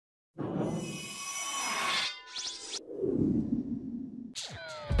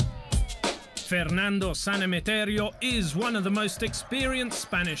Fernando Emeterio is one of the most experienced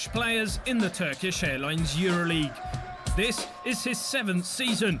Spanish players in the Turkish Airlines Euroleague. This is his 7th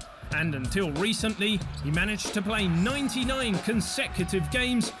season, and until recently, he managed to play 99 consecutive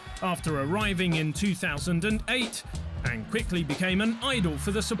games after arriving in 2008, and quickly became an idol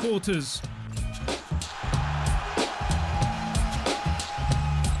for the supporters.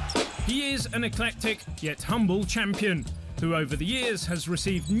 He is an eclectic yet humble champion, who over the years has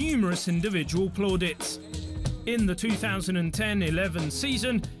received numerous individual plaudits. In the 2010-11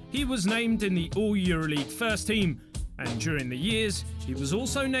 season, he was named in the All-Euroleague first team, and during the years, he was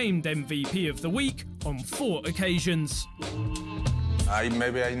also named MVP of the week on 4 occasions.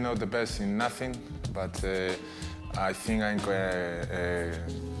 Maybe I'm not the best in nothing, but I think I'm an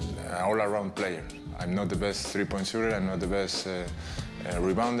all-around player. I'm not the best three-point shooter, I'm not the best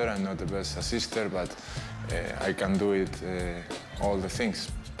rebounder, I'm not the best assister, but I can do it, all the things.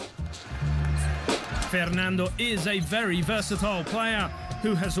 Fernando is a very versatile player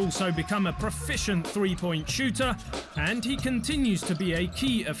who has also become a proficient three-point shooter, and he continues to be a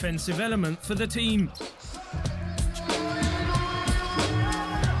key offensive element for the team.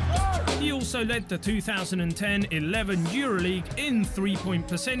 He also led the 2010-11 Euroleague in three-point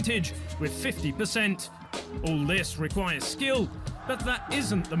percentage with 50%. All this requires skill, but that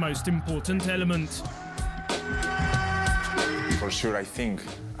isn't the most important element. For sure, I think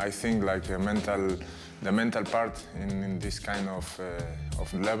like the mental part in this kind of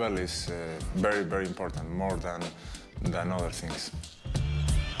level is very, very important, more than other things.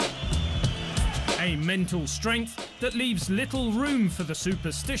 A mental strength that leaves little room for the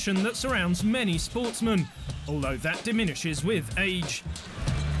superstition that surrounds many sportsmen, although that diminishes with age.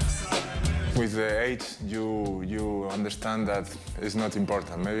 With the age, you understand that it's not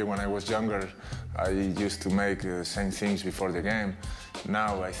important. Maybe when I was younger, I used to make the same things before the game.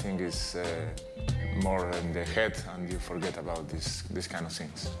 Now I think it's more in the head, and you forget about this kind of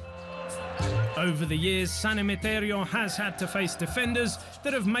things. Over the years, Emeterio has had to face defenders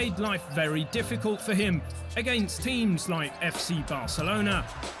that have made life very difficult for him against teams like FC Barcelona,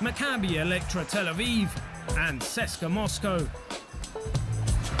 Maccabi Electra Tel Aviv and CSKA Moscow.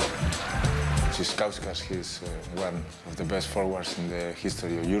 Kauskas, he's one of the best forwards in the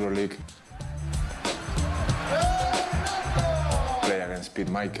history of Euroleague. Play against Pete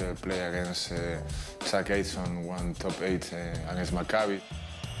Michael, play against Zach Aitson, won top 8 against Maccabi.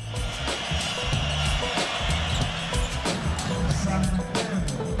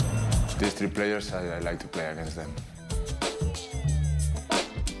 These 3 players, I like to play against them.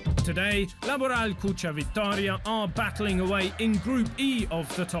 Today, Laboral Kutxa Vitoria are battling away in Group E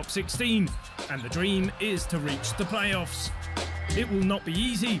of the top 16, and the dream is to reach the playoffs. It will not be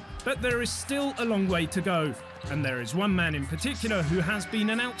easy, but there is still a long way to go, and there is one man in particular who has been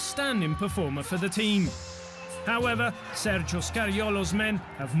an outstanding performer for the team. However, Sergio Scariolo's men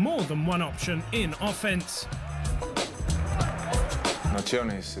have more than one option in offense.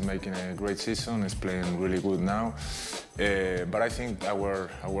 Nocione is making a great season, is playing really good now. But I think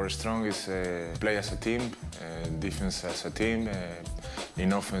our strong is play as a team, defense as a team,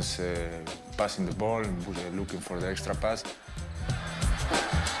 in offense passing the ball, looking for the extra pass.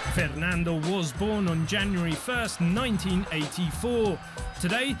 Fernando was born on January 1st, 1984.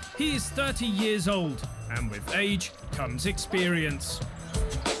 Today, he is 30 years old, and with age comes experience.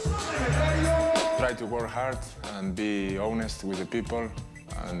 Try to work hard and be honest with the people,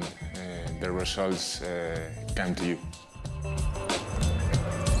 and the results come to you.